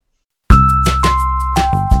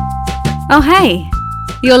Oh hey,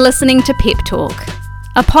 you're listening to Pep Talk,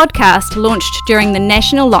 a podcast launched during the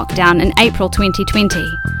national lockdown in April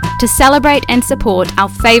 2020 to celebrate and support our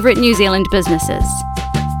favourite New Zealand businesses.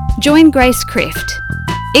 Join Grace Kreft,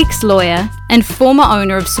 ex-lawyer and former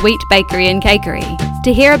owner of Sweet Bakery and Cakery,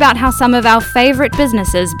 to hear about how some of our favourite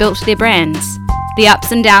businesses built their brands, the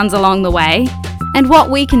ups and downs along the way, and what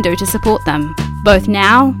we can do to support them, both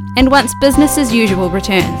now and once business as usual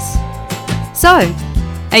returns. So,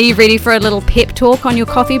 are you ready for a little pep talk on your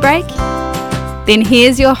coffee break? Then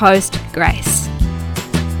here's your host, Grace.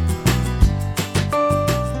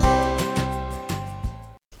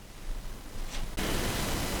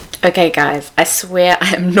 Okay guys, I swear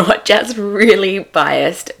I am not just really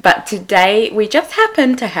biased, but today we just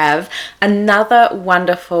happen to have another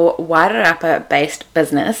wonderful Wairarapa based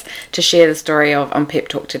business to share the story of on Pep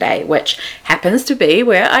Talk today, which happens to be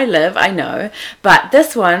where I live, I know, but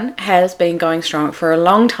this one has been going strong for a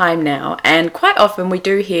long time now, and quite often we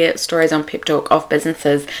do hear stories on Pep Talk of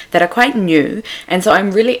businesses that are quite new, and so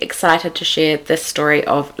I'm really excited to share this story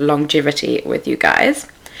of longevity with you guys.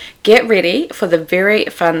 Get ready for the very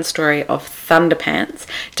fun story of Thunderpants,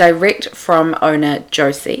 direct from owner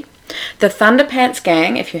Josie. The Thunderpants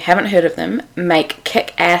gang, if you haven't heard of them, make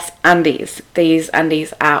kick-ass undies. These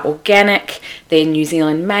undies are organic, they're New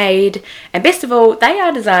Zealand made, and best of all, they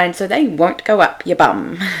are designed so they won't go up your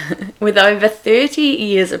bum. With over 30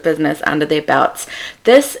 years of business under their belts,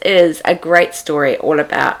 this is a great story all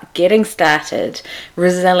about getting started,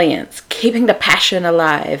 resilience, keeping the passion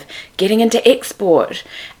alive, getting into export,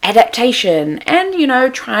 adaptation, and,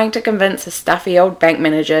 trying to convince a stuffy old bank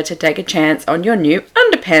manager to take a chance on your new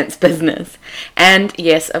underpants business. And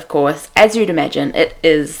yes, of course, as you'd imagine, it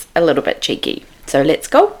is a little bit cheeky. So let's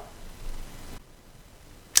go.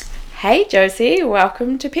 Hey Josie,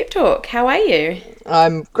 welcome to Pep Talk. How are you?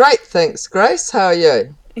 I'm great, thanks, Grace. How are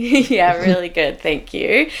you? Yeah, really good, thank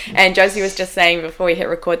you. And Josie was just saying before we hit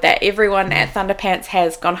record that everyone at Thunderpants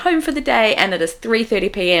has gone home for the day and it is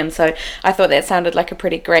 3:30 p.m, so I thought that sounded like a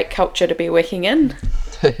pretty great culture to be working in.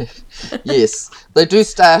 Yes, they do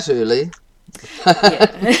start early.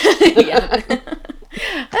 Yeah.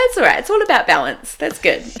 That's all right. It's all about balance. That's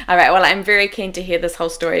good. All right. Well, I'm very keen to hear this whole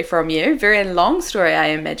story from you. Very long story, I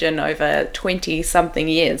imagine, over 20-something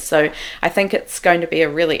years. So I think it's going to be a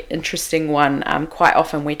really interesting one. Quite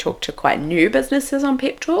often we talk to quite new businesses on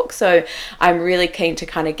Pep Talk. So I'm really keen to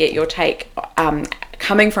kind of get your take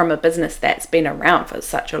coming from a business that's been around for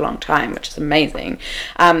such a long time, which is amazing.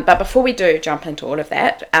 But before we do jump into all of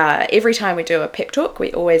that, every time we do a pep talk,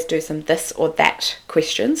 we always do some this or that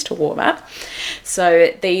questions to warm up.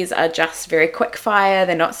 So these are just very quick fire.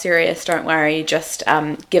 They're not serious. Don't worry. Just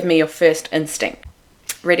give me your first instinct.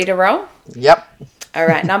 Ready to roll? Yep. All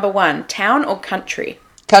right. Number one, town or country?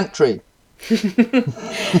 Country.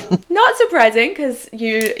 Not surprising, because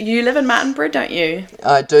you live in Martinborough, don't you?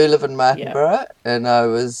 I do live in Martinborough, and I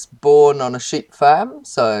was born on a sheep farm,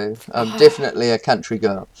 so I'm definitely a country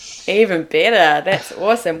girl. Even better. That's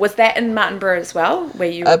awesome. Was that in Martinborough as well, where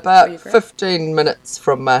you about 15 minutes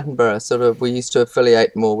from Martinborough? Sort of, we used to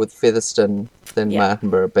affiliate more with Featherston than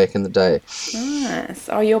Martinborough back in the day. Nice.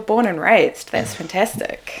 Oh, you're born and raised. That's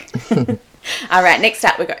fantastic. All right, next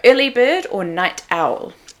up we've got early bird or night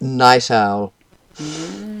owl? Night owl.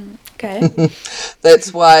 Okay.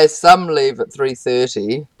 That's why some leave at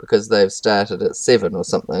 3:30 because they've started at 7 or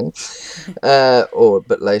something, or a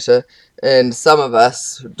bit later. And some of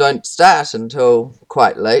us don't start until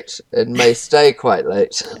quite late and may stay quite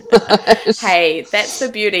late. Hey, that's the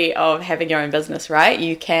beauty of having your own business, right?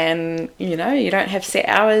 You can, you don't have set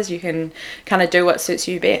hours. You can kind of do what suits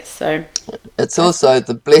you best. So it's also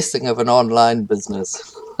the blessing of an online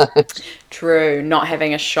business. True, not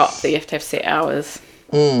having a shop that you have to have set hours.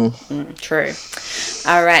 True.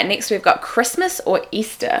 All right, next we've got Christmas or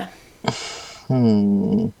Easter?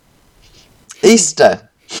 Easter.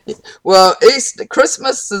 Well,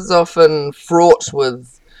 Christmas is often fraught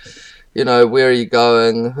with, where are you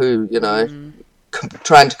going, who,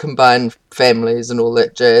 trying to combine families and all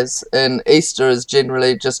that jazz. And Easter is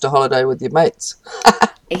generally just a holiday with your mates.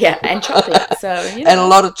 Yeah, and chocolate. So and a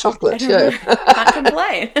lot of chocolate, can't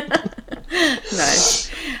complain. Nice.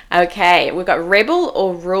 Okay, we've got rebel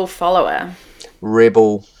or rule follower?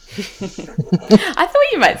 Rebel. I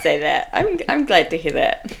thought you might say that. I'm glad to hear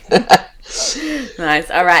that. Nice.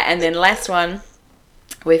 All right, and then last one,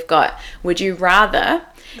 we've got, would you rather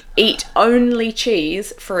eat only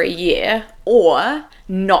cheese for a year or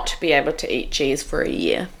not be able to eat cheese for a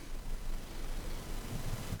year?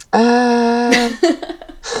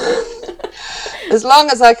 As long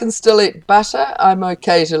as I can still eat butter, I'm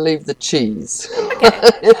okay to leave the cheese. Okay.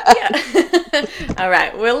 Yeah. All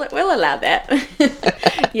right, we'll allow that.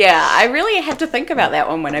 Yeah, I really had to think about that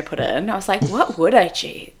one when I put it in. I was like, what would I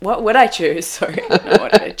choose? What would I choose? Sorry, not what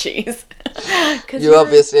would I choose? You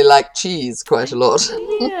obviously like cheese quite a lot.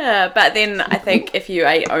 Yeah, but then I think if you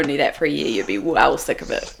ate only that for a year, you'd be well sick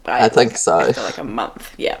of it. I think so. After like a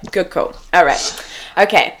month. Yeah, good call. All right.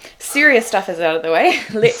 Okay, serious stuff is out of the way.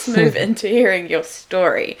 Let's move into hearing your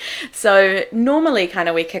story. So normally kind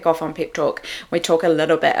of we kick off on Pep Talk. We talk a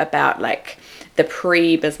little bit about like the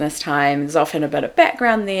pre-business times, often a bit of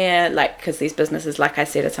background there, like because these businesses, like I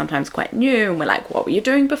said, are sometimes quite new and we're like, what were you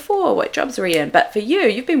doing before? What jobs were you in? But for you,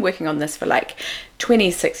 you've been working on this for like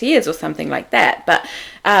 26 years or something like that. But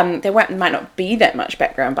there might not be that much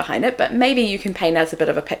background behind it, but maybe you can paint us a bit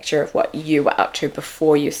of a picture of what you were up to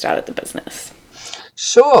before you started the business.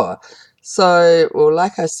 Sure. So, well,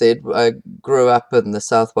 like I said, I grew up in the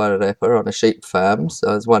South Wairarapa on a sheep farm. So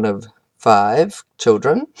I was one of 5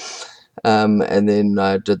 children. And then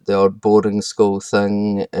I did the old boarding school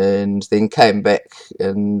thing and then came back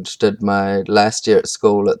and did my last year at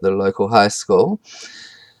school at the local high school.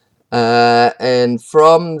 And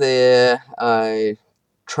from there, I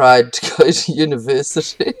tried to go to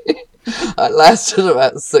university. I lasted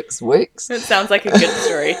about 6 weeks. It sounds like a good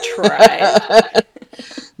story. Try.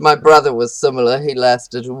 My brother was similar. He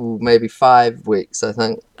lasted maybe 5 weeks, I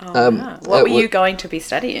think. Oh, wow. What were you going to be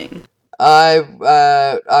studying? I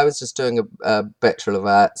was just doing a Bachelor of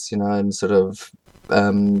Arts, and sort of,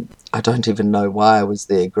 I don't even know why I was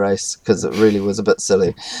there, Grace, because it really was a bit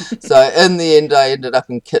silly. So in the end, I ended up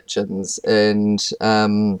in kitchens and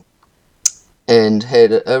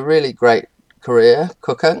had a really great career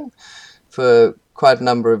cooking for quite a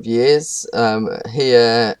number of years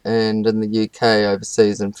here and in the UK,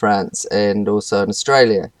 overseas in France, and also in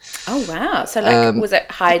Australia. Oh wow! So was it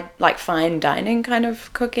fine dining kind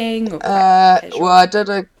of cooking? Or well, I did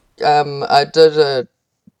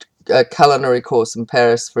a culinary course in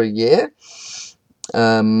Paris for a year,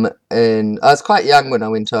 and I was quite young when I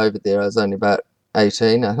went over there. I was only about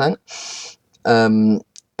 18, I think,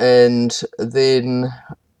 and then.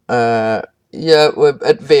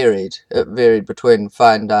 It varied. It varied between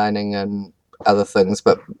fine dining and other things,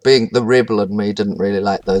 but being the rebel in me didn't really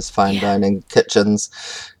like those fine dining kitchens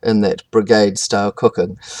and that brigade style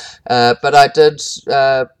cooking. But I did,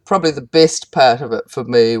 probably the best part of it for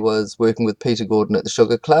me was working with Peter Gordon at the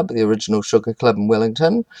Sugar Club, the original Sugar Club in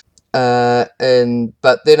Wellington. But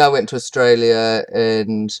then I went to Australia,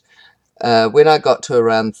 and when I got to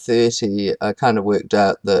around 30, I kind of worked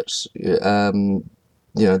out that,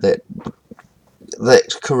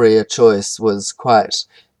 that career choice was quite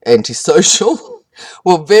antisocial.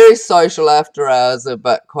 Well, very social after hours,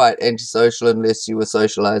 but quite antisocial unless you were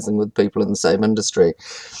socialising with people in the same industry.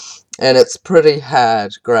 And it's pretty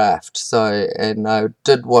hard graft. So, and I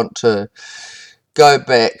did want to go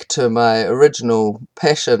back to my original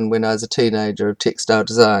passion when I was a teenager of textile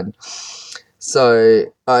design.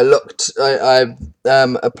 So I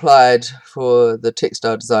applied for the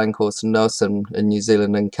textile design course in Nelson in New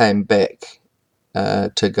Zealand and came back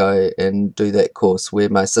to go and do that course where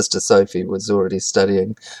my sister Sophie was already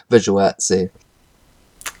studying visual arts there.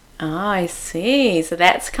 Oh, I see. So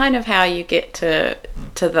that's kind of how you get to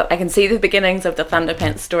the... I can see the beginnings of the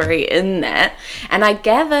Thunderpants story in that. And I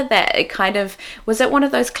gather that it kind of... Was it one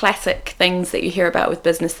of those classic things that you hear about with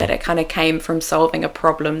business that it kind of came from solving a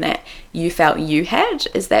problem that you felt you had?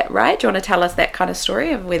 Is that right? Do you want to tell us that kind of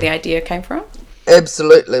story of where the idea came from?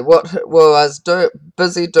 Absolutely. I was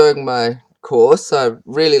busy doing my course. I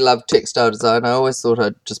really loved textile design. I always thought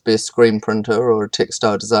I'd just be a screen printer or a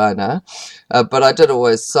textile designer, but I did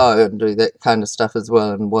always sew and do that kind of stuff as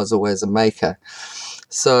well, and was always a maker.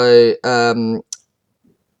 So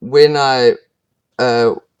when I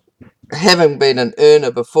having been an earner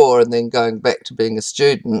before and then going back to being a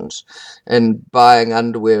student and buying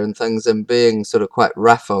underwear and things and being sort of quite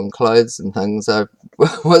rough on clothes and things, I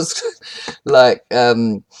was like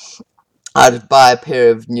I'd buy a pair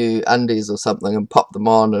of new undies or something and pop them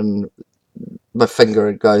on, and my finger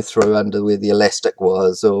would go through under where the elastic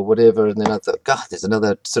was or whatever, and then I thought, God, there's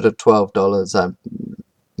another sort of $12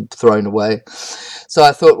 I've thrown away. So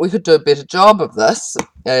I thought we could do a better job of this,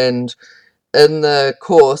 and in the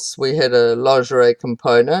course we had a lingerie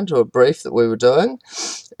component or brief that we were doing,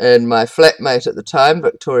 and my flatmate at the time,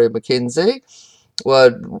 Victoria McKenzie,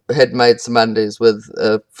 had made some undies with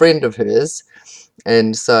a friend of hers.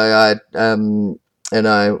 And so I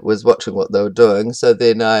was watching what they were doing. So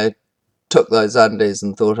then I took those undies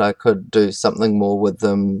and thought I could do something more with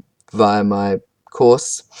them via my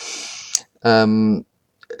course.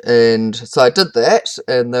 And so I did that,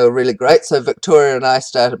 and they were really great. So Victoria and I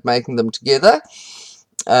started making them together.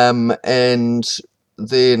 And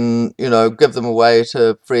then, give them away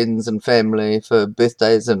to friends and family for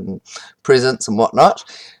birthdays and presents and whatnot.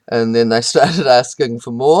 And then they started asking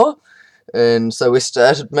for more. And so we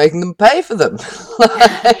started making them pay for them.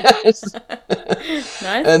 Nice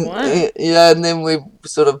and one. yeah, and then we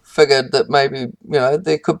sort of figured that maybe,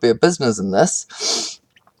 there could be a business in this.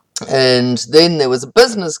 And then there was a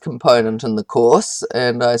business component in the course,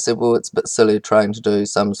 and I said, well, it's a bit silly trying to do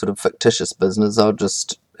some sort of fictitious business. I'll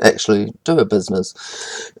just actually do a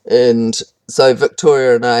business. And so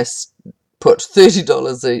Victoria and I put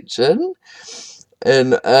 $30 each in.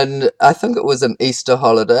 And I think it was an Easter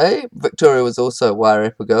holiday. Victoria was also a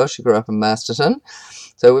Wairarapa girl. She grew up in Masterton.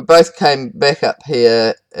 So we both came back up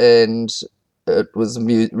here, and it was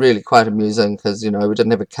really quite amusing because, we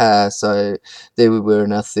didn't have a car. So there we were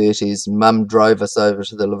in our 30s. And Mum drove us over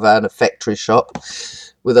to the Levana factory shop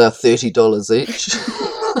with our $30 each.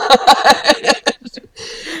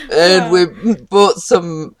 And we bought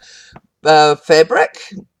some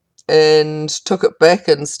fabric and took it back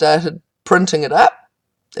and started printing it up,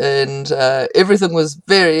 and everything was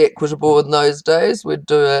very equitable in those days. We'd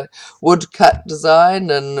do a woodcut design,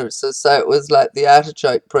 and so it was like the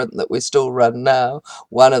artichoke print that we still run now.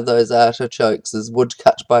 One of those artichokes is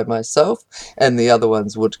woodcut by myself, and the other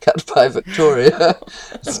one's woodcut by Victoria.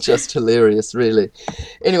 It's just hilarious, really.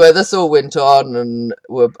 Anyway, this all went on, and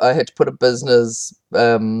I had to put a business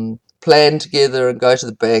plan together and go to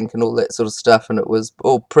the bank and all that sort of stuff, and it was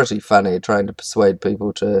all pretty funny trying to persuade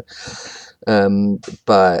people to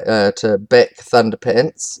back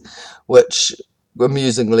Thunderpants, which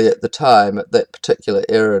amusingly at the time, at that particular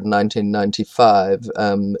era in 1995,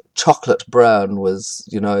 chocolate brown was,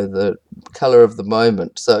 the colour of the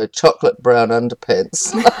moment. So chocolate brown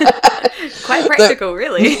underpants. Quite practical,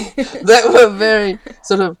 really. That were very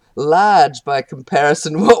sort of large by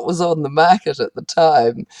comparison what was on the market at the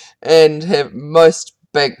time, and most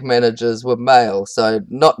bank managers were male, so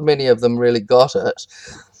not many of them really got it.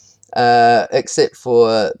 Except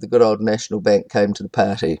for the good old National Bank came to the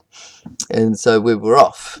party, and so we were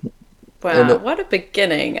off. Wow, what a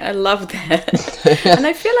beginning. I love that. And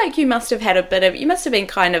I feel like you must have been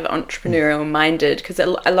kind of entrepreneurial minded, because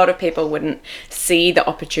a lot of people wouldn't see the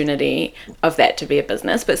opportunity of that to be a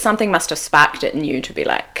business, but something must have sparked it in you to be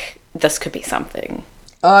like, this could be something.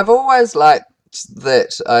 I've always liked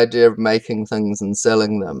that idea of making things and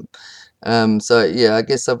selling them. So yeah, I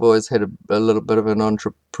guess I've always had a little bit of an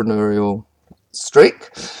entrepreneurial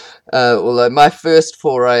streak. Although my first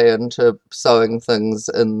foray into sewing things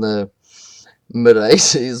in the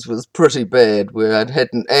mid-80s was pretty bad, where I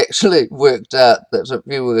hadn't actually worked out that if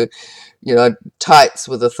you were, tights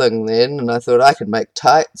were the thing then, and I thought I could make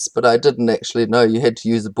tights, but I didn't actually know you had to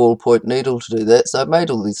use a ballpoint needle to do that, so I made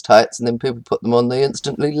all these tights, and then people put them on, they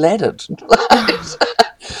instantly laddered.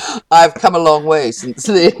 I've come a long way since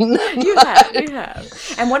then. You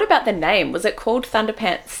have. And what about the name? Was it called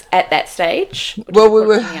Thunderpants at that stage? Well,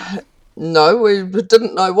 we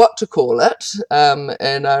didn't know what to call it.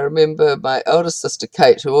 And I remember my eldest sister,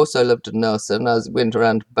 Kate, who also lived in Nelson, I went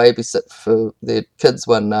around to babysit for their kids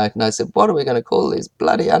one night, and I said, what are we going to call these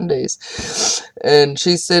bloody undies? And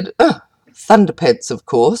she said, Thunderpants, of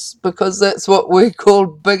course, because that's what we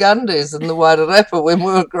called big undies in the Wairarapa when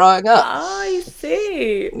we were growing up. Oh, I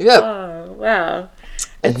see. Yeah. Oh, wow.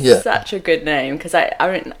 It's such a good name, because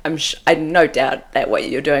I no doubt that what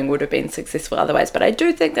you're doing would have been successful otherwise, but I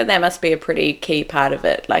do think that must be a pretty key part of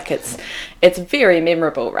it. Like it's very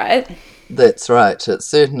memorable, right? That's right, it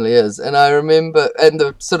certainly is. And I remember, and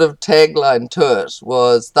the sort of tagline to it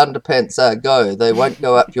was, Thunderpants are go, they won't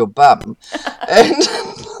go up your bum. And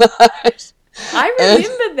I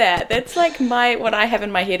remember that. That's like what I have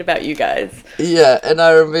in my head about you guys. Yeah, and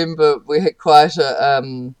I remember we had quite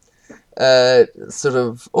a sort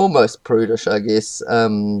of almost prudish, I guess,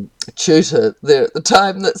 tutor there at the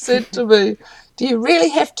time that said to me, do you really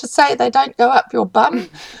have to say they don't go up your bum?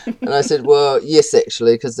 And I said, well, yes,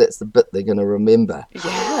 actually, because that's the bit they're going to remember.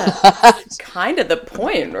 Yeah, it's kind of the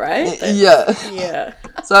point, right? Yeah.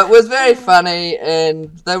 So it was very funny,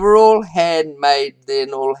 and they were all handmade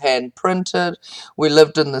then, all hand printed. We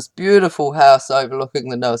lived in this beautiful house overlooking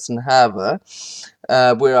the Nelson Harbour,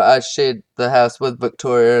 where I shared the house with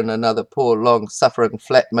Victoria and another poor, long-suffering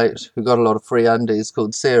flatmate who got a lot of free undies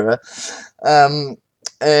called Sarah.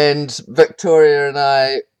 And Victoria and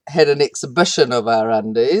I had an exhibition of our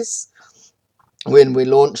undies when we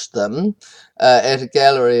launched them at a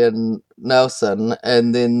gallery in Nelson,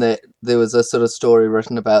 and then there was a sort of story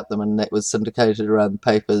written about them, and that was syndicated around the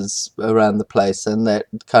papers around the place, and that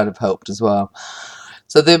kind of helped as well.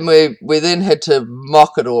 So then we then had to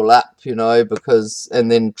mock it all up,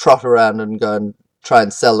 and then trot around and go and try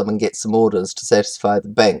and sell them and get some orders to satisfy the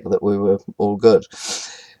bank that we were all good.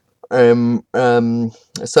 So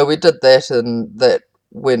we did that, and that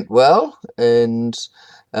went well, and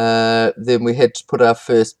then we had to put our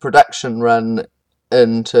first production run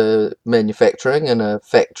into manufacturing in a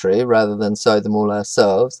factory rather than sew them all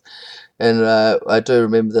ourselves. And I do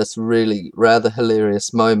remember this really rather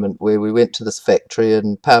hilarious moment where we went to this factory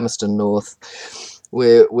in Palmerston North,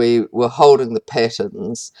 where we were holding the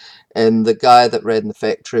patterns, and the guy that ran the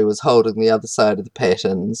factory was holding the other side of the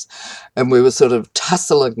patterns, and we were sort of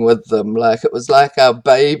tussling with them like it was like our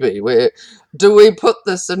baby. Where do we put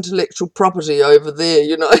this intellectual property over there?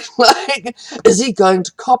 You know, like, is he going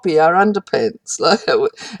to copy our underpants? Like,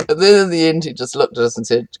 and then in the end, he just looked at us and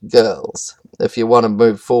said, "Girls, if you want to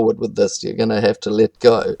move forward with this, you're going to have to let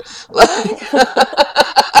go." Like,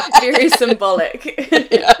 very symbolic.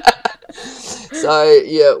 yeah. So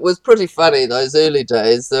yeah, it was pretty funny those early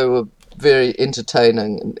days. They were very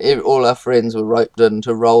entertaining, and all our friends were roped in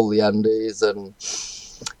to roll the undies and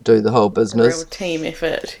do the whole business. A real team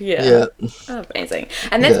effort. Yeah. Oh, amazing.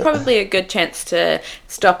 And that's probably a good chance to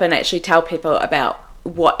stop and actually tell people about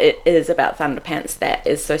what it is about Thunderpants that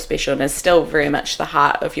is so special and is still very much the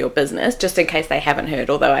heart of your business, just in case they haven't heard,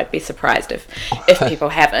 although I'd be surprised if people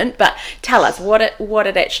haven't. But tell us what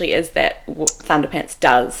it actually is that Thunderpants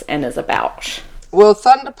does and is about. Well,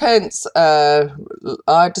 Thunderpants,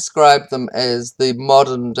 I describe them as the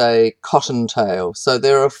modern day Cottontail. So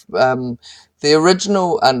they're the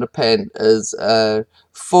original underpant is a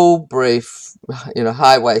full brief,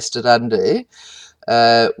 high-waisted undie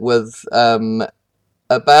with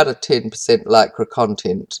about a 10% lycra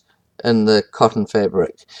content in the cotton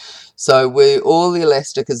fabric. So all the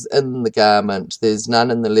elastic is in the garment. There's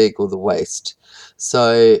none in the leg or the waist.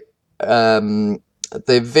 So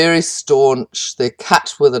they're very staunch. They're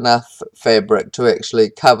cut with enough fabric to actually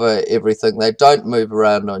cover everything. They don't move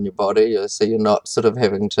around on your body, so you're not sort of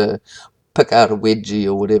having to pick out a wedgie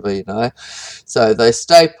or whatever, So they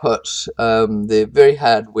stay put. They're very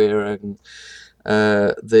hard wearing.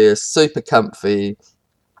 They're super comfy,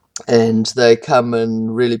 and they come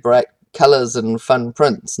in really bright colours and fun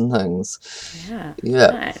prints and things. Yeah.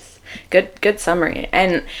 Nice. Good summary.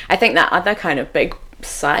 And I think that other kind of big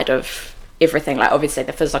side of everything, like obviously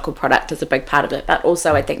the physical product is a big part of it, but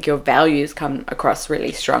also I think your values come across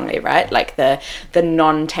really strongly, right? Like the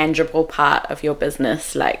non-tangible part of your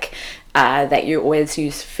business, like that you always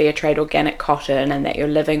use fair trade organic cotton, and that you're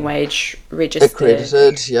living wage registered,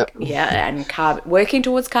 accredited. Yep. Yeah, and working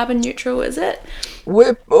towards carbon neutral, is it?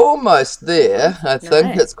 We're almost there. I think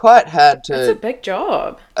Nice. it's quite hard to. It's a big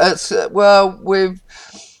job. It's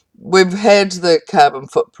we've had the carbon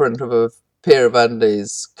footprint of a pair of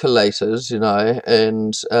undies collated,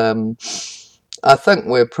 and I think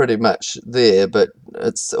we're pretty much there, but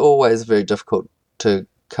it's always very difficult to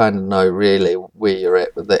kind of know really where you're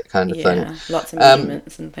at with that kind of thing. Lots of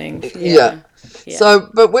measurements and things. Yeah. So,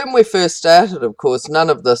 but when we first started, of course, none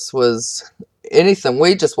of this was anything.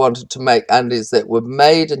 We just wanted to make undies that were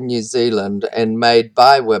made in New Zealand and made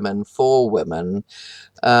by women for women,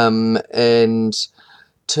 and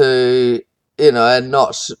to, and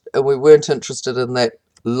we weren't interested in that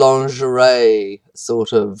lingerie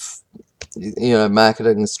sort of,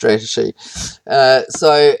 marketing strategy.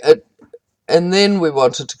 And then we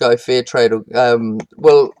wanted to go fair trade.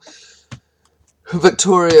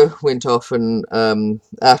 Victoria went off, and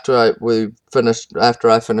after I finished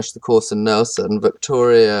the course in Nelson,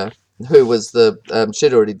 Victoria, who was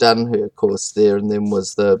she'd already done her course there, and then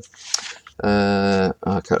was the I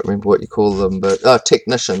can't remember what you call them, but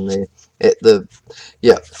technician there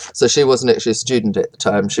so she wasn't actually a student at the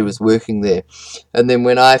time, she was working there. And then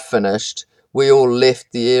when I finished, we all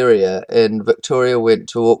left the area, and Victoria went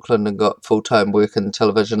to Auckland and got full-time work in the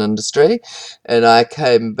television industry, and I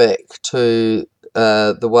came back to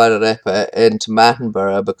the Wairarapa and to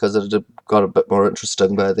Martinborough because it had got a bit more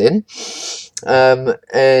interesting by then,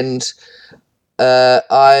 and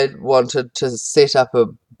I wanted to set up a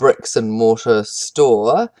bricks and mortar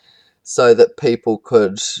store so that people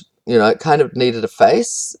could, it kind of needed a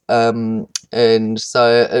face, and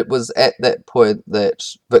so it was at that point that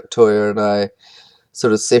Victoria and I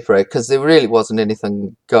sort of separated, because there really wasn't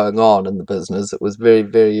anything going on in the business. It was very,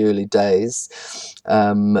 very early days,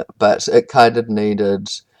 but it kind of needed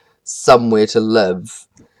somewhere to live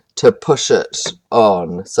to push it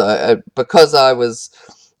on. So because I was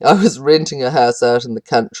renting a house out in the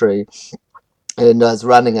country, and I was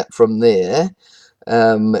running it from there,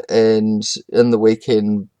 and in the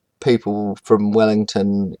weekend people from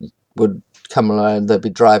Wellington would come along, they'd be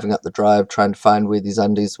driving up the drive trying to find where these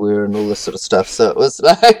undies were and all this sort of stuff. So it was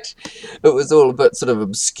like, it was all a bit sort of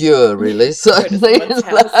obscure, really. So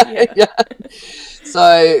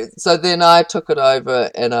So then I took it over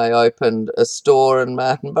and I opened a store in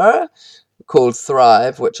Martinborough called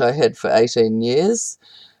Thrive, which I had for 18 years.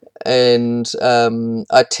 And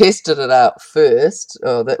I tested it out first.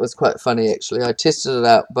 Oh, that was quite funny, actually. I tested it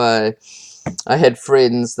out I had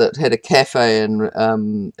friends that had a cafe, and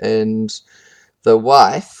the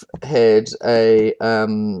wife had a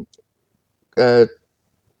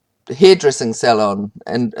hairdressing salon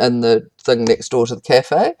and the thing next door to the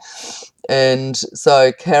cafe. And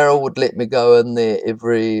so Carol would let me go in there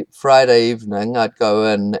every Friday evening. I'd go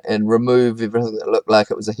in and remove everything that looked like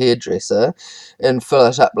it was a hairdresser and fill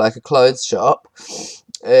it up like a clothes shop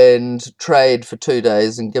and trade for 2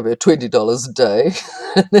 days and give her $20 a day.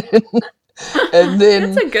 and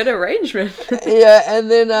then That's a good arrangement. Yeah, and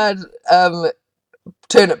then I'd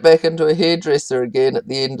turn it back into a hairdresser again at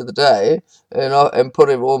the end of the day, and put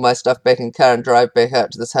all my stuff back in the car and drive back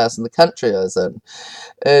out to this house in the country I was in.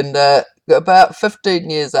 And about 15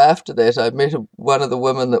 years after that, I met one of the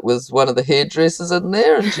women that was one of the hairdressers in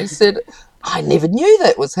there, and she said, I never knew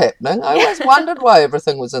that was happening. I always wondered why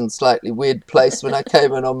everything was in a slightly weird place when I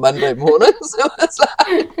came in on Monday mornings.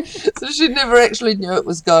 So she never actually knew it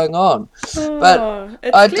was going on. But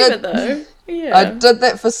it's clever though. Yeah. I did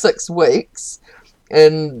that for 6 weeks,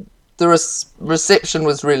 and the reception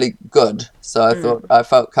was really good. So I thought I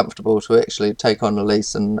felt comfortable to actually take on a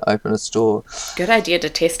lease and open a store. Good idea to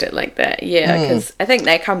test it like that, yeah, because I think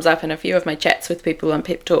that comes up in a few of my chats with people on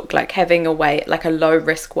Pep Talk, like having a way, like a low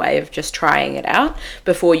risk way of just trying it out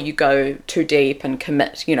before you go too deep and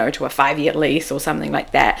commit, to a 5-year lease or something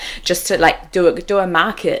like that, just to like do a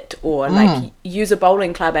market or like use a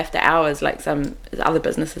bowling club after hours like some other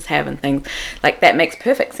businesses have and things. Like that makes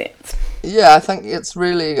perfect sense. Yeah, I think it's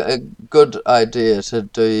really a good idea to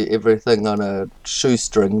do everything on a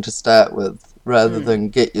shoestring to start with, rather than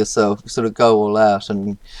get yourself sort of go all out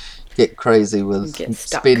and get crazy with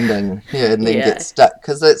spending, and then get stuck,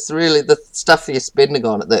 because that's really the stuff that you're spending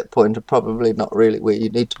on at that point are probably not really where you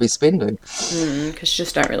need to be spending, because you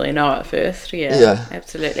just don't really know at first. Yeah,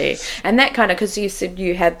 absolutely. And that kind of, because you said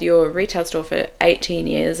you had your retail store for 18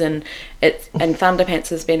 years and Thunderpants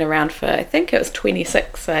has been around for, I think it was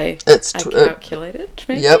 26, I calculated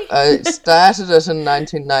maybe. Yep, I started it in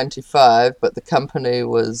 1995, but the company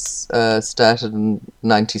was started in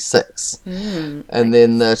 96, and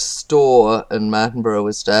then the store in Martinborough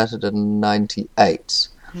was started in 98.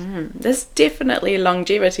 There's definitely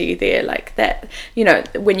longevity there, like that.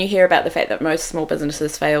 When you hear about the fact that most small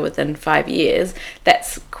businesses fail within 5 years,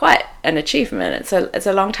 that's quite an achievement. It's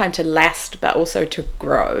a long time to last, but also to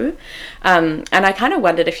grow. And I kind of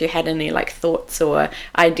wondered if you had any like thoughts or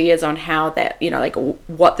ideas on how that, like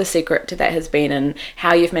what the secret to that has been, and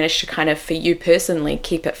how you've managed to kind of, for you personally,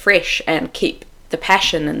 keep it fresh and keep the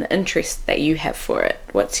passion and the interest that you have for it.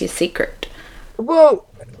 What's your secret? Well,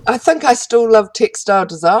 I think I still love textile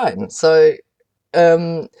design, so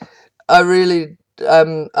I really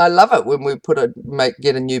I love it when we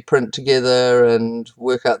get a new print together and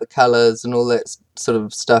work out the colours, and all that sort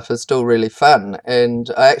of stuff is still really fun, and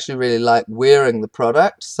I actually really like wearing the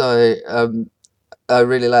product, so I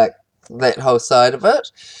really like that whole side of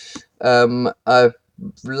it. I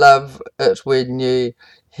love it when you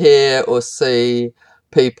hear or see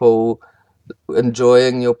people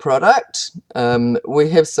enjoying your product. We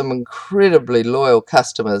have some incredibly loyal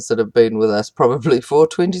customers that have been with us probably for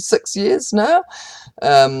 26 years now,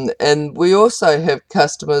 and we also have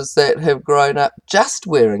customers that have grown up just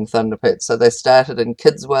wearing Thunderpants. So they started in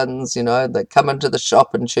kids ones, they come into the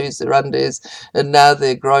shop and choose their undies, and now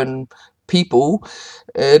they're grown people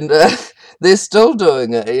and they're still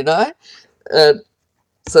doing it,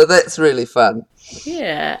 so that's really fun.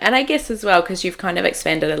 Yeah, and I guess as well, because you've kind of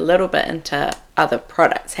expanded a little bit into other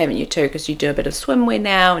products, haven't you, too? Because you do a bit of swimwear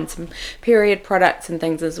now and some period products and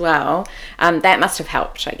things as well. That must have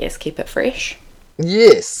helped, I guess, keep it fresh.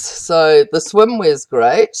 Yes, so the swimwear's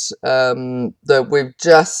great. We've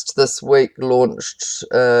just this week launched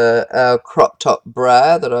our crop top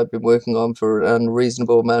bra that I've been working on for an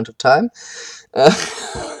unreasonable amount of time.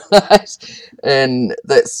 And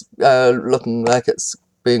that's looking like it's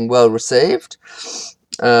being well received.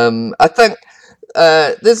 I think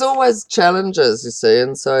there's always challenges, you see,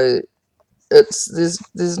 and so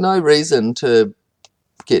there's no reason to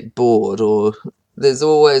get bored, or there's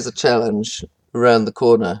always a challenge around the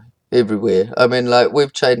corner everywhere. I mean, like,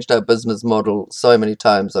 we've changed our business model so many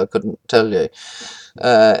times I couldn't tell you.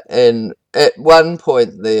 And at one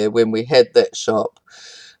point there, when we had that shop,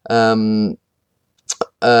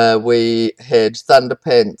 we had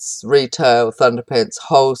Thunderpants retail, Thunderpants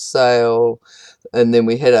wholesale, and then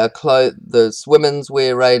we had this women's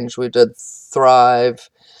wear range. We did Thrive,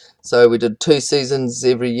 so we did 2 seasons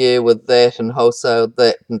every year with that and wholesaled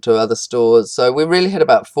that into other stores. So we really had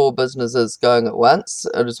about 4 businesses going at once,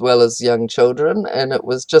 as well as young children, and it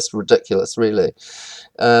was just ridiculous, really.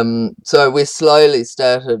 So we slowly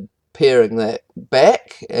started paring that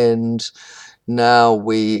back, and now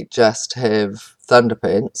we just have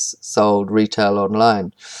Thunderpants sold retail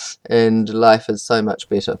online, and life is so much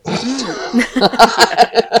better.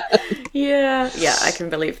 Yeah, I can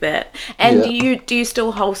believe that. And do you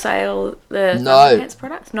still wholesale the No. Thunderpants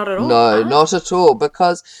products? Not at all. No, not at all,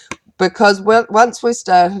 because once we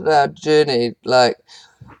started our journey, like,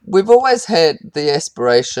 we've always had the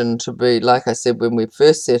aspiration to be, like I said, when we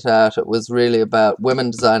first set out, it was really about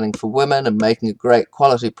women designing for women and making a great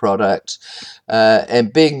quality product,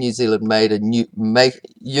 and being New Zealand made and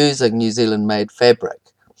using New Zealand made fabric.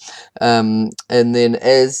 And then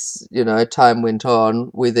as time went on,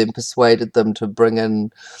 we then persuaded them to bring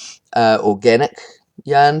in organic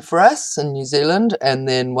yarn for us in New Zealand, and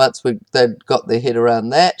then once they'd got their head around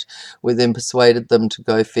that, we then persuaded them to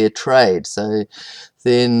go fair trade. So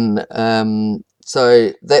then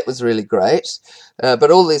so that was really great, but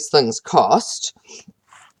all these things cost,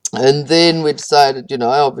 and then we decided,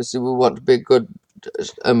 obviously we want to be good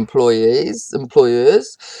employers,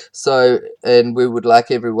 so, and we would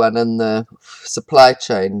like everyone in the supply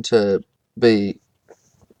chain to be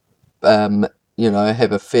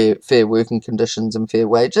have a fair working conditions and fair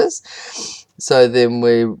wages. So then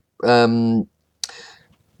we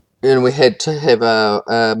we had to have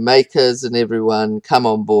our makers and everyone come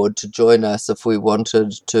on board to join us if we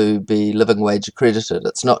wanted to be living wage accredited.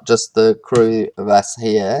 It's not just the crew of us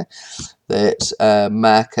here that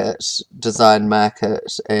design,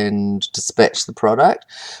 market and dispatch the product,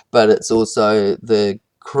 but it's also the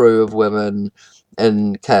crew of women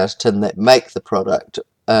in Carterton that make the product,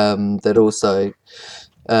 that also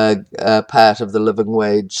are part of the living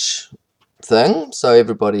wage thing, so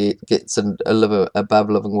everybody gets above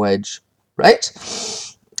living wage rate,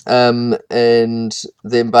 and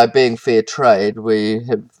then by being fair trade, we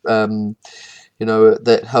have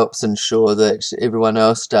that helps ensure that everyone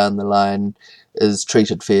else down the line is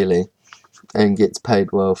treated fairly and gets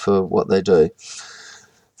paid well for what they do.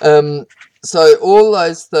 So all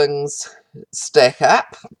those things stack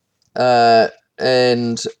up,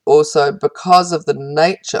 and also because of the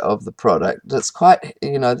nature of the product, it's quite,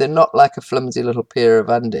 they're not like a flimsy little pair of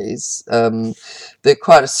undies. They're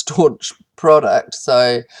quite a staunch product,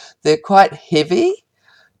 so they're quite heavy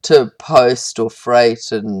to post or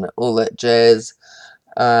freight and all that jazz.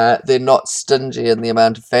 They're not stingy in the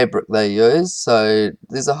amount of fabric they use, so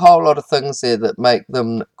there's a whole lot of things there that make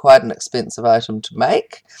them quite an expensive item to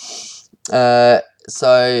make.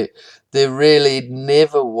 So there really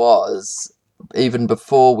never was, even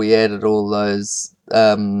before we added all those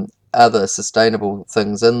other sustainable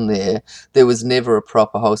things in there was never a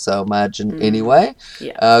proper wholesale margin anyway.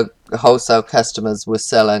 Wholesale customers were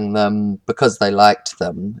selling them because they liked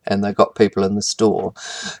them and they got people in the store,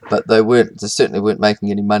 but they certainly weren't making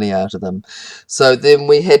any money out of them. So then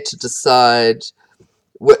we had to decide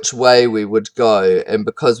which way we would go, and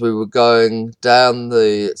because we were going down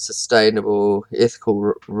the sustainable,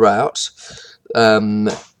 ethical route,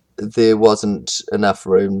 there wasn't enough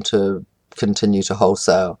room to continue to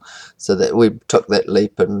wholesale, so that we took that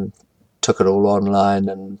leap and took it all online.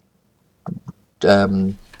 And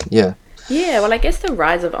well, I guess the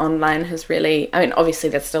rise of online has really, obviously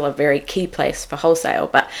that's still a very key place for wholesale,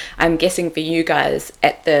 but I'm guessing for you guys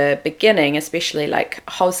at the beginning, especially like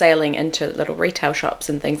wholesaling into little retail shops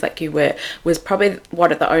and things like you were, was probably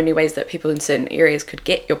one of the only ways that people in certain areas could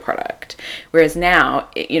get your product, whereas now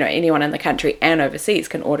anyone in the country and overseas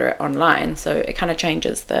can order it online, so it kind of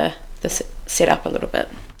changes the setup a little bit.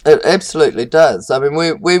 It absolutely does.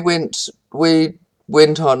 We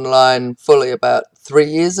went online fully about 3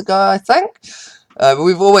 years ago, I think.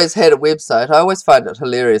 We've always had a website. I always find it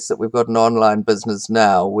hilarious that we've got an online business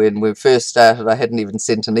now. When we first started, I hadn't even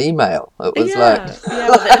sent an email. It was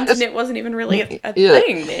the internet wasn't even really a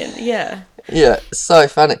thing then. Yeah, so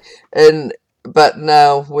funny. But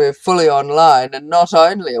now we're fully online, and not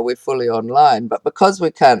only are we fully online, but because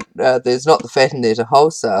we can't, there's not the fat in there to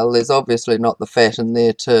wholesale, there's obviously not the fat in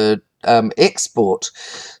there to export.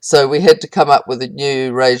 So we had to come up with a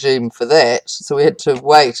new regime for that. So we had to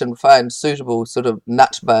wait and find suitable sort of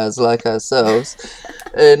nut bars like ourselves.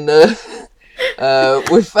 And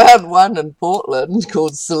we found one in Portland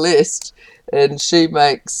called Celeste, and she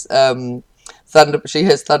makes She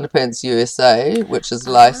has Thunderpants USA, which is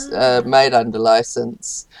made under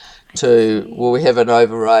license we have an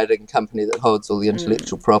overriding company that holds all the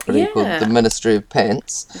intellectual property called the Ministry of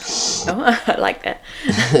Pants. Oh, I like that.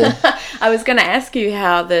 I was going to ask you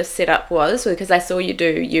how the setup was, because I saw you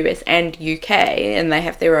do US and UK, and they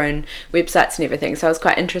have their own websites and everything, so I was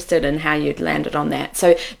quite interested in how you'd landed on that.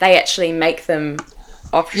 So they actually make them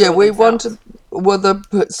offshore. Yeah, we wanted. Well,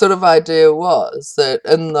 the sort of idea was that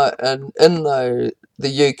in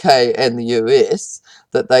the UK and the US,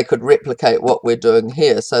 that they could replicate what we're doing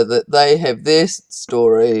here, so that they have their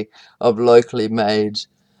story of locally made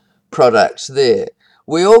product there.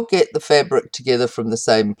 We all get the fabric together from the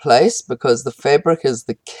same place, because the fabric is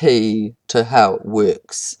the key to how it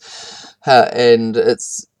works. And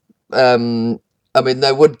it's, I mean,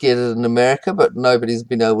 they would get it in America, but nobody's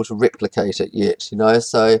been able to replicate it yet,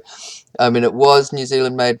 So, I mean, it was New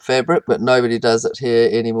Zealand-made fabric, but nobody does it here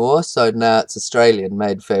anymore. So now it's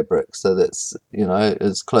Australian-made fabric. So that's,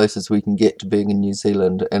 as close as we can get to being in New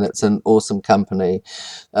Zealand. And it's an awesome company.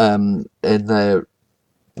 And they're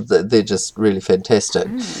just really fantastic.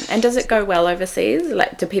 And does it go well overseas?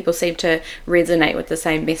 Like, do people seem to resonate with the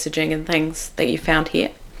same messaging and things that you found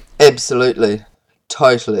here? Absolutely.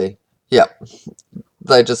 Totally. Yeah,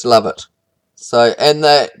 they just love it. So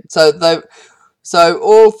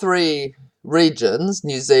all three regions,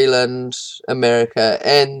 New Zealand, America,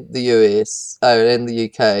 and the US, and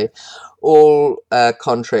the UK, all are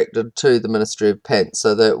contracted to the Ministry of Pants,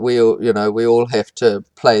 so that we all have to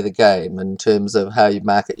play the game in terms of how you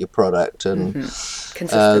market your product and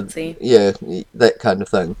consistency. That kind of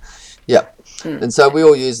thing. Yeah. And so we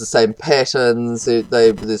all use the same patterns,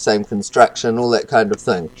 the same construction, all that kind of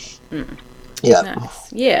thing. Yeah.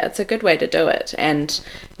 Nice. Yeah, it's a good way to do it. And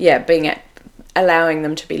allowing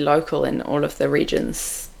them to be local in all of the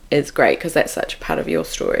regions is great, because that's such a part of your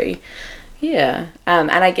story. Yeah. And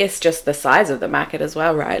I guess just the size of the market as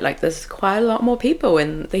well, right? Like, there's quite a lot more people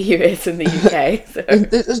in the US and the UK. So.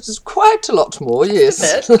 There's just quite a lot more,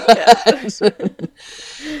 yes.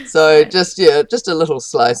 So just a little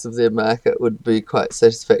slice of their market would be quite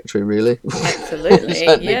satisfactory, really. Absolutely. You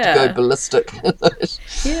don't need to go ballistic.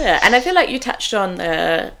 Yeah, and I feel like you touched on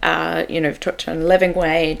you've touched on living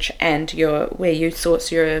wage and where you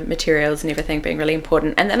source your materials and everything being really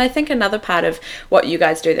important. And then I think another part of what you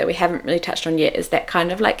guys do that we haven't really touched on yet is that kind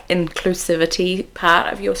of like inclusivity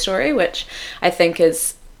part of your story, which I think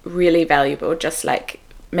is really valuable, just like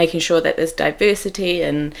making sure that there's diversity,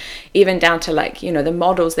 and even down to like, the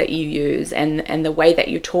models that you use and the way that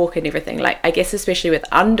you talk and everything. Like, I guess especially with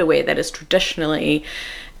underwear that is traditionally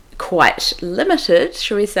quite limited,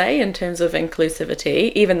 shall we say, in terms of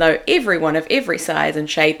inclusivity, even though everyone of every size and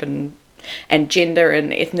shape and gender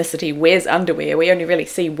and ethnicity wears underwear, we only really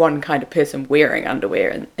see one kind of person wearing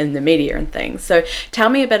underwear in the media and things. So tell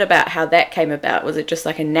me a bit about how that came about. Was it just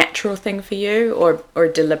like a natural thing for you, or a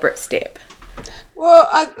deliberate step? Well,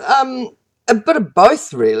 a bit of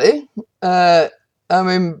both, really. Thunderpants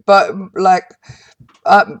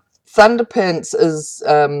is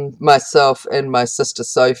myself and my sister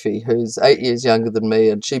Sophie, who's 8 years younger than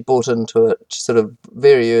me, and she bought into it sort of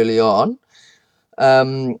very early on.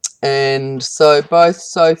 And so both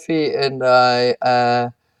Sophie and I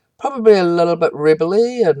are probably a little bit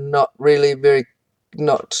rebel-y and not really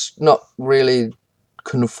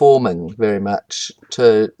conforming very much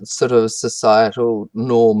to sort of societal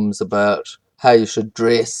norms about how you should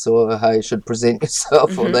dress or how you should present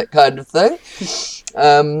yourself or that kind of thing.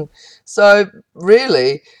 So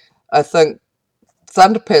really, I think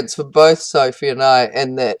Thunderpants for both Sophie and I,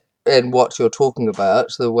 and what you're talking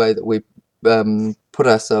about, the way that we put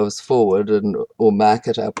ourselves forward or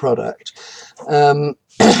market our product,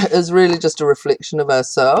 is really just a reflection of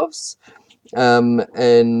ourselves, and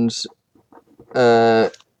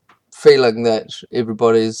feeling that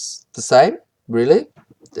everybody's the same, really.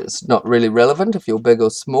 It's not really relevant if you're big or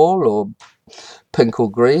small, or pink or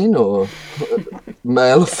green, or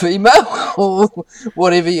male or female, or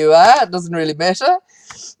whatever you are. It doesn't really matter.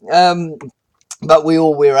 But we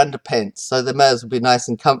all wear underpants, so they may as well be nice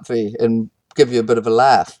and comfy and give you a bit of a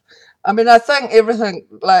laugh. I mean, I think everything,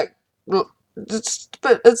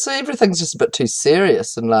 everything's just a bit too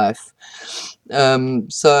serious in life.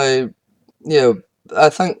 So, I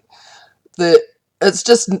think that it's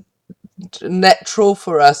just natural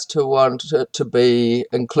for us to want to be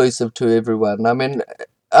inclusive to everyone. I mean,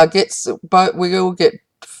 but we all get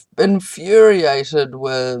infuriated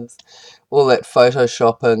with all that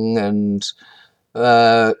photoshopping and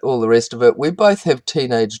all the rest of it. We both have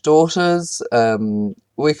teenage daughters.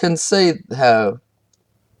 We can see how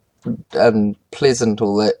unpleasant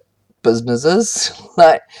all that business is.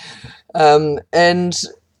 And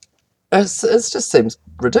it just seems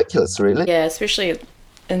ridiculous, really. Yeah, especially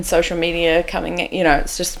in social media coming,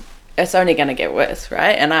 it's only going to get worse,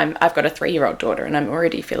 right? And I've got a 3-year-old daughter, and I'm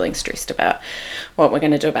already feeling stressed about what we're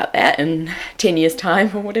going to do about that in 10 years'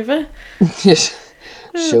 time or whatever.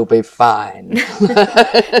 She'll be fine.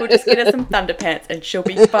 We'll just get her some Thunderpants and she'll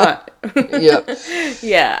be fine. Yep.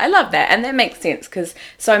 Yeah, I love that. And that makes sense because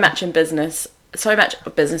so much of business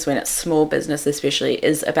when it's small business especially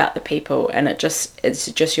is about the people, and it's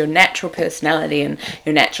just your natural personality and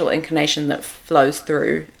your natural inclination that flows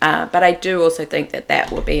through. But I do also think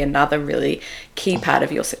that will be another really key part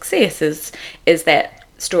of your success is that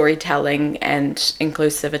storytelling and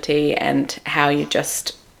inclusivity, and how you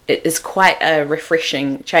just... It is quite a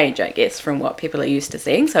refreshing change, I guess, from what people are used to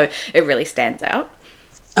seeing. So it really stands out.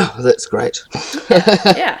 Oh, that's great.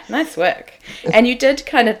 Yeah, nice work. And you did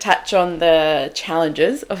kind of touch on the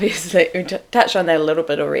challenges. Obviously, we touched on that a little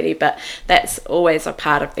bit already, but that's always a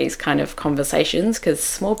part of these kind of conversations, because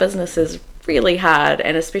small business is really hard,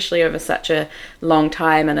 and especially over such a long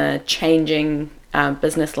time and a changing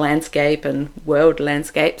business landscape and world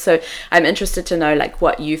landscape. So I'm interested to know, like,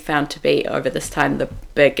 what you found to be over this time the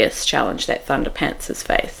biggest challenge that Thunderpants has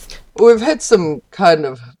faced. We've had some kind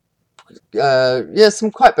of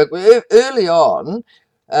some quite big. Early on,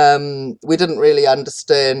 we didn't really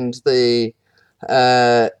understand the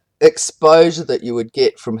exposure that you would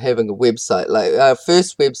get from having a website. Like, our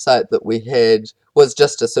first website that we had was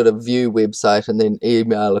just a sort of view website, and then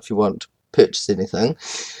email if you want to purchase anything.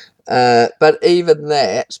 But even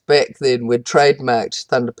that, back then, we'd trademarked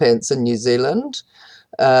Thunderpants in New Zealand,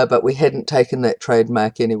 but we hadn't taken that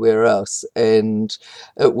trademark anywhere else. And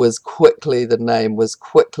the name was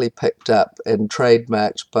quickly picked up and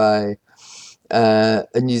trademarked by a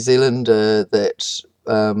New Zealander that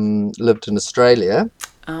lived in Australia.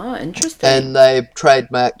 Oh, interesting. And they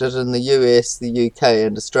trademarked it in the US, the UK,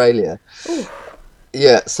 and Australia. Ooh.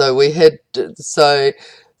 Yeah, so we had...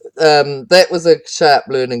 that was a sharp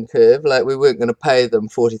learning curve. Like, we weren't going to pay them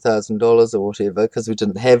 $40,000 or whatever, because we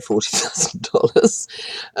didn't have $40,000.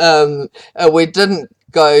 And we didn't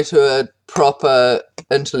go to a proper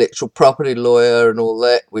intellectual property lawyer and all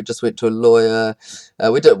that. We just went to a lawyer.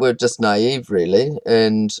 We're just naive, really.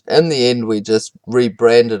 And in the end, we just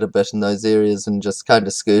rebranded a bit in those areas and just kind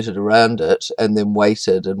of skirted around it, and then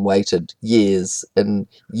waited years and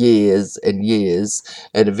years and years,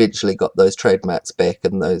 and eventually got those trademarks back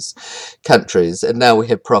in those countries. And now we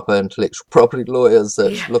have proper intellectual property lawyers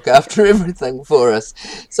that look after everything for us.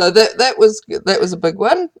 So that was a big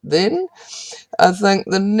one then. I think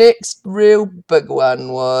the next real big one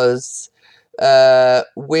was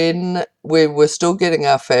when we were still getting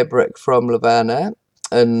our fabric from Levana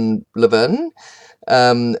in Levin.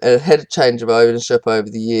 It had a change of ownership over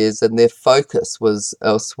the years, and their focus was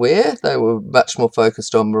elsewhere. They were much more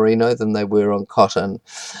focused on merino than they were on cotton,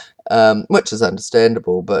 which is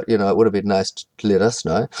understandable, but, it would have been nice to let us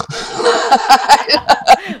know.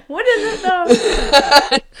 What is it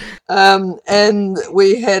though? And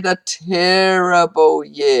we had a terrible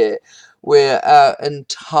year where our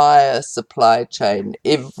entire supply chain,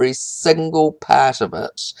 every single part of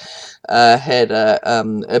it, had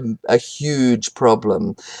a huge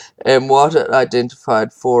problem. And what it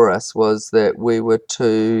identified for us was that we were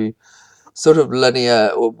too sort of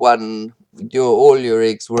linear, or all your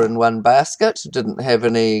eggs were in one basket. You didn't have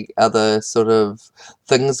any other sort of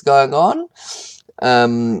things going on.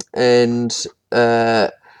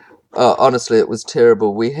 Honestly, it was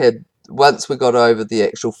terrible. Once we got over the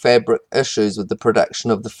actual fabric issues with the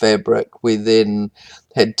production of the fabric, we then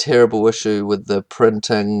had terrible issue with the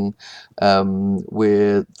printing,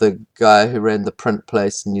 where the guy who ran the print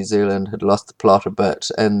place in New Zealand had lost the plot a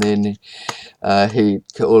bit, and then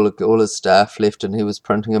all his staff left, and he was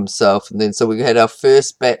printing himself. And then so we had our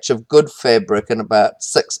first batch of good fabric in about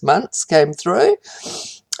 6 months came through.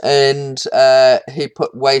 And he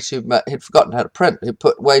put way too much, he'd forgotten how to print, he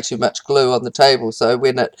put way too much glue on the table, so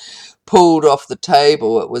when it pulled off the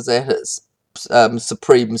table, it was at its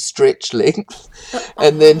supreme stretch length,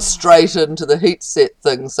 and then straight into the heat set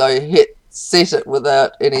thing, so he set it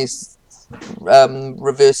without any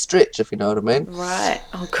reverse stretch, if you know what I mean. Right.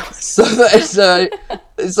 Oh god. So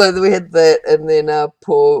we had that, and then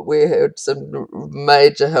we had some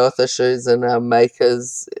major health issues in our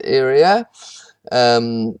makers area,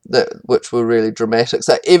 which were really dramatic.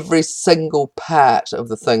 So every single part of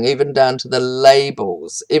the thing, even down to the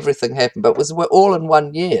labels, everything happened, but we're all in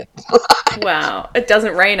 1 year. Wow. It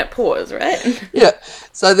doesn't rain, it pours, right? Yeah.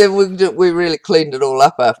 So then we really cleaned it all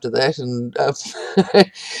up after that, and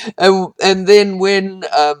and then when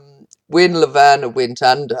Levana went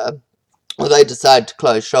under, well, they decide to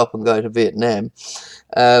close shop and go to Vietnam.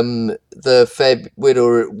 We'd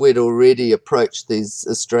already approached these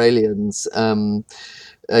Australians,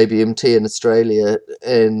 ABMT in Australia,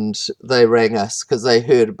 and they rang us because they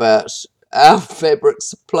heard about our fabric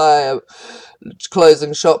supplier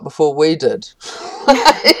closing shop before we did.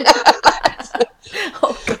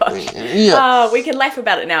 Oh gosh. Yeah. We can laugh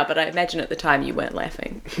about it now, but I imagine at the time you weren't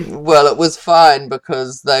laughing. Well, it was fine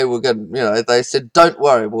because they were going. They said, "Don't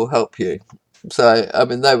worry, we'll help you." So I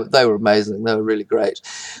mean, they were amazing. They were really great.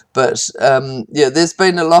 But there's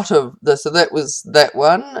been a lot of this. So that was that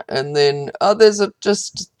one, and then there's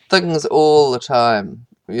just things all the time.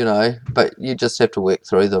 But you just have to work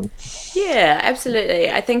through them. Yeah, absolutely.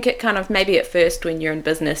 I think it kind of, maybe at first when you're in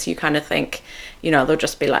business, you kind of think, there'll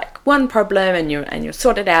just be like one problem and you'll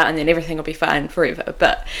sort it out and then everything will be fine forever.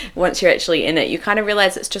 But once you're actually in it, you kind of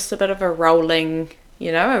realize it's just a bit of a rolling,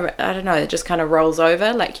 I don't know, it just kind of rolls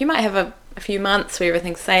over. Like you might have a few months where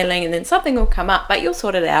everything's sailing and then something will come up, but you'll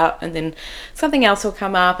sort it out, and then something else will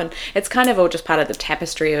come up, and it's kind of all just part of the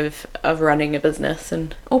tapestry of running a business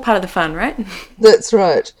and all part of the fun, right? That's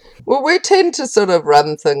right. Well, we tend to sort of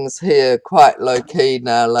run things here quite low-key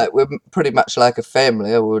now. Like, we're pretty much like a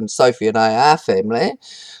family. Sophie and I are family.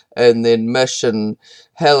 And then Mish and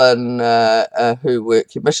Helen, who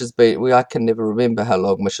work here. Mish has been, I can never remember how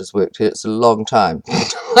long Mish has worked here. It's a long time.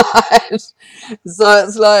 So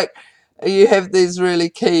it's like, you have these really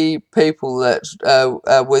key people that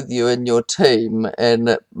are with you in your team, and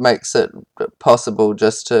it makes it possible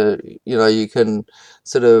just to, you can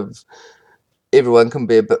sort of, everyone can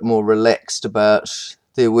be a bit more relaxed about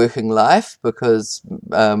their working life because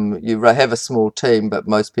you have a small team, but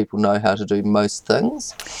most people know how to do most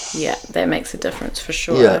things. Yeah, that makes a difference for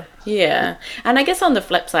sure. Yeah. And I guess on the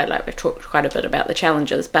flip side, like we've talked quite a bit about the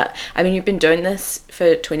challenges, but I mean, you've been doing this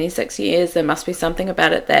for 26 years. There must be something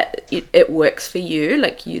about it that it works for you,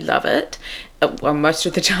 like you love it. Well, most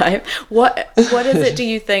of the time. What is it, do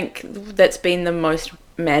you think, that's been the most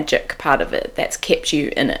magic part of it that's kept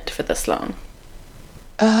you in it for this long?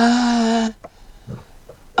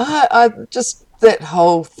 I just, that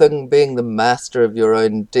whole thing, being the master of your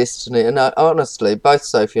own destiny, and honestly, both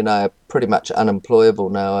Sophie and I are pretty much unemployable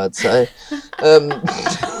now, I'd say.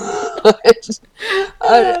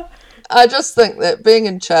 I just think that being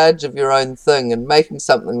in charge of your own thing and making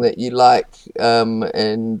something that you like,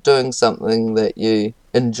 and doing something that you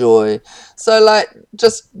enjoy. So, like,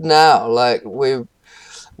 just now, like, we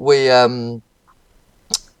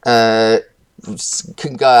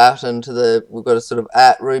can go out into we've got a sort of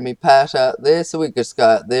art roomy part out there, so we just go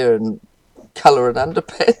out there and colour in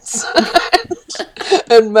underpants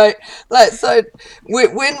and make, like, so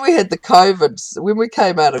when we had the COVID, when we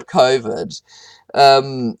came out of COVID,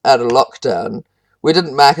 out of lockdown, we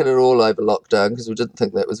didn't market it all over lockdown because we didn't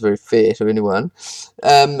think that was very fair to anyone.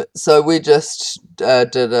 So we just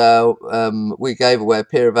we gave away a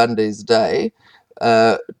pair of undies a day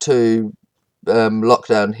to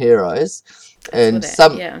lockdown heroes. And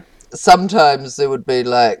sometimes there would be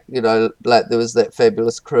like there was that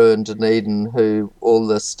fabulous crew in Dunedin who all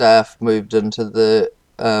the staff moved into the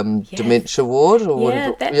dementia ward or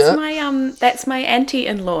whatever. That's my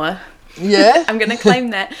auntie-in-law. Yeah. I'm going to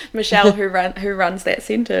claim that. Michelle, who runs that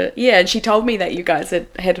centre. Yeah, and she told me that you guys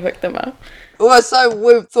had hooked them up. Well, so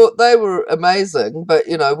we thought they were amazing, but,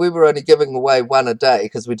 we were only giving away one a day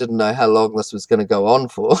because we didn't know how long this was going to go on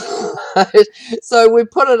for. So we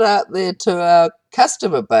put it out there to our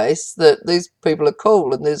customer base that these people are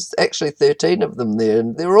cool, and there's actually 13 of them there,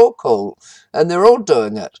 and they're all cool, and they're all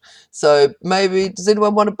doing it. So maybe, does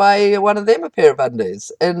anyone want to buy one of them a pair of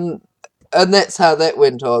undies? And that's how that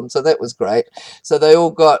went on. So that was great. So they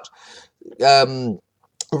all got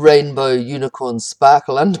rainbow unicorn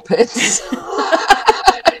sparkle underpants.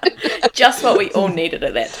 Just what we all needed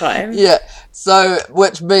at that time. Yeah. So,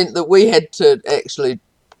 which meant that we had to actually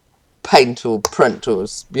paint or print or,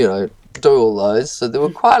 do all those. So there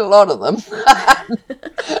were quite a lot of them.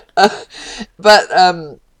 But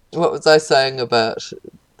what was I saying about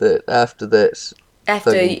that after that?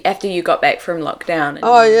 After you got back from lockdown.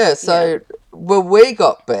 Well, we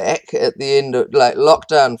got back at the end of, like,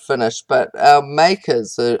 lockdown finished, but our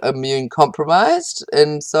makers are immune compromised,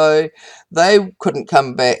 and so they couldn't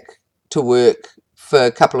come back to work for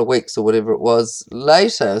a couple of weeks or whatever it was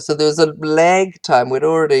later. So there was a lag time.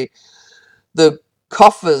 The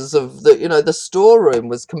coffers of the storeroom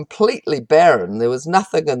was completely barren. There was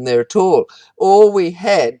nothing in there at all. All we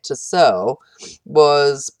had to sell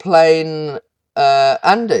was plain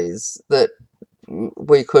undies that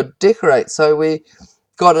we could decorate. So we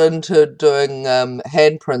got into doing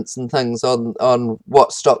handprints and things on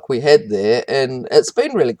what stock we had there, and it's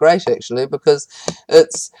been really great actually, because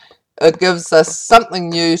it gives us something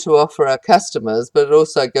new to offer our customers, but it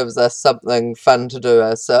also gives us something fun to do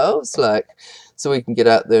ourselves, like, so we can get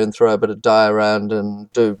out there and throw a bit of dye around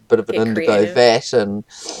and do a bit of an indigo vat and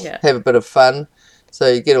have a bit of fun. So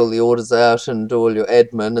you get all the orders out and do all your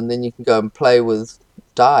admin, and then you can go and play with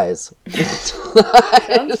dyes.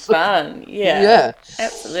 Sounds fun. Yeah,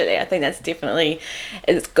 absolutely. I think that's definitely,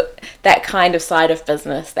 it's that kind of side of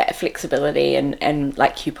business, that flexibility and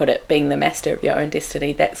like you put it, being the master of your own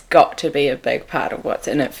destiny, that's got to be a big part of what's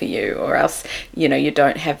in it for you, or else, you know, you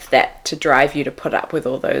don't have that to drive you to put up with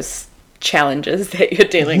all those challenges that you're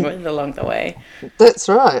dealing with along the way. That's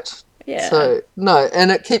right. Yeah. So no,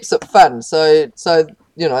 and it keeps it fun. So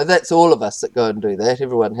you know, that's all of us that go and do that.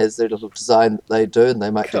 Everyone has their little design that they do, and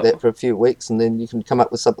they might do that for a few weeks, and then you can come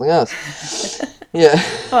up with something else. Yeah.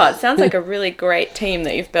 Oh, it sounds like a really great team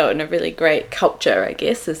that you've built, and a really great culture, I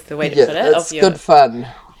guess, is the way to put it. It's good fun.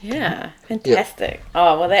 Yeah, fantastic. Yep.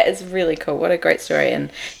 Oh, well, that is really cool. What a great story,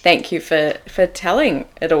 and thank you for telling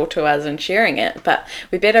it all to us and sharing it. But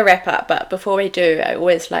we better wrap up. But before we do, I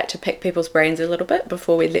always like to pick people's brains a little bit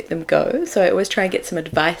before we let them go. So I always try and get some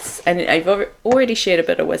advice. And I've already shared a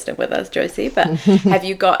bit of wisdom with us, Josie, but have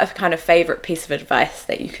you got a kind of favourite piece of advice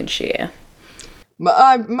that you can share?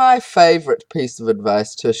 My favourite piece of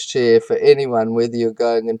advice to share for anyone, whether you're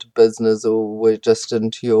going into business or we're just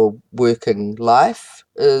into your working life,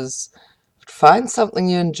 is find something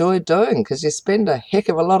you enjoy doing, because you spend a heck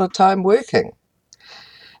of a lot of time working.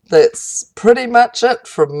 That's pretty much it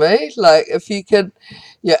from me. Like, if you could,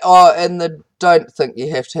 don't think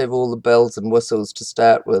you have to have all the bells and whistles to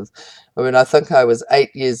start with. I mean, I think I was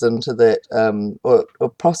 8 years into that, or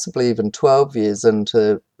possibly even 12 years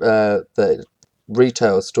into the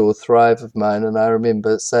retail store Thrive of mine, and I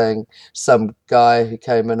remember saying some guy who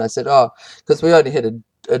came in, I said, because we only had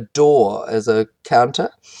a door as a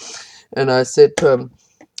counter, and I said to him,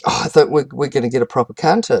 I think we're going to get a proper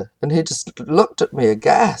counter, and he just looked at me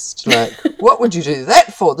aghast, like, what would you do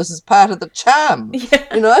that for? This is part of the charm,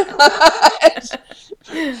 you know.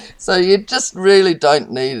 So you just really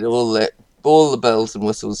don't need all the bells and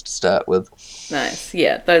whistles to start with. Nice.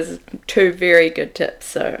 Yeah, those are two very good tips,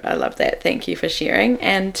 so I love that. Thank you for sharing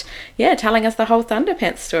and telling us the whole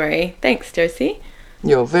Thunderpants story. Thanks, Josie.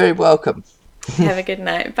 You're very welcome. Have a good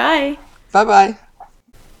night. Bye. Bye-bye.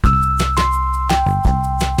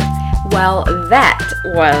 Well, that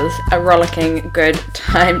was a rollicking good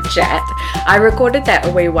time chat. I recorded that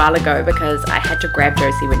a wee while ago because I had to grab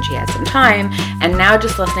Josie when she had some time, and now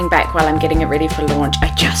just listening back while I'm getting it ready for launch,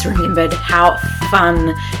 I just remembered how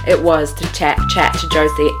fun it was to chat to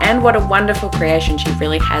Josie, and what a wonderful creation she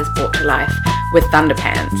really has brought to life with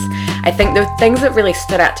Thunderpants. I think the things that really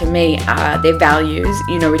stood out to me are their values.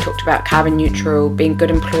 You know, we talked about carbon neutral, being good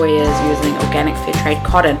employers, using organic fair trade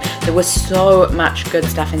cotton. There was so much good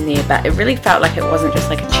stuff in there, but it really felt like it wasn't just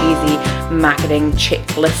like a cheesy marketing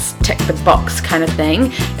checklist, tick the box kind of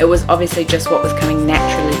thing. It was obviously just what was coming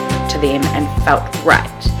naturally to them and felt right.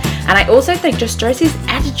 And I also think just Josie's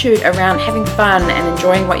attitude around having fun and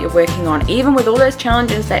enjoying what you're working on, even with all those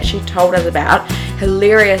challenges that she told us about,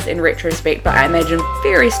 hilarious in retrospect, but I imagine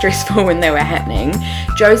very stressful when they were happening.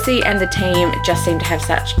 Josie and the team just seem to have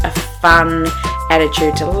such a fun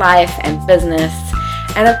attitude to life and business.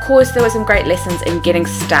 And of course, there were some great lessons in getting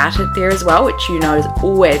started there as well, which you know is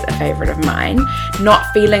always a favourite of mine. Not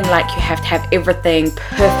feeling like you have to have everything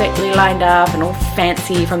perfectly lined up and all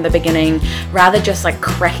fancy from the beginning, rather just like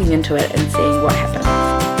cracking into it and seeing what happens.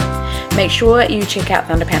 Make sure you check out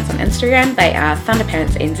Thunderpants on Instagram. They are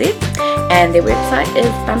ThunderpantsNZ, and their website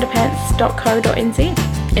is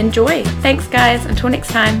thunderpants.co.nz. Enjoy. Thanks guys. Until next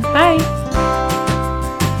time. Bye.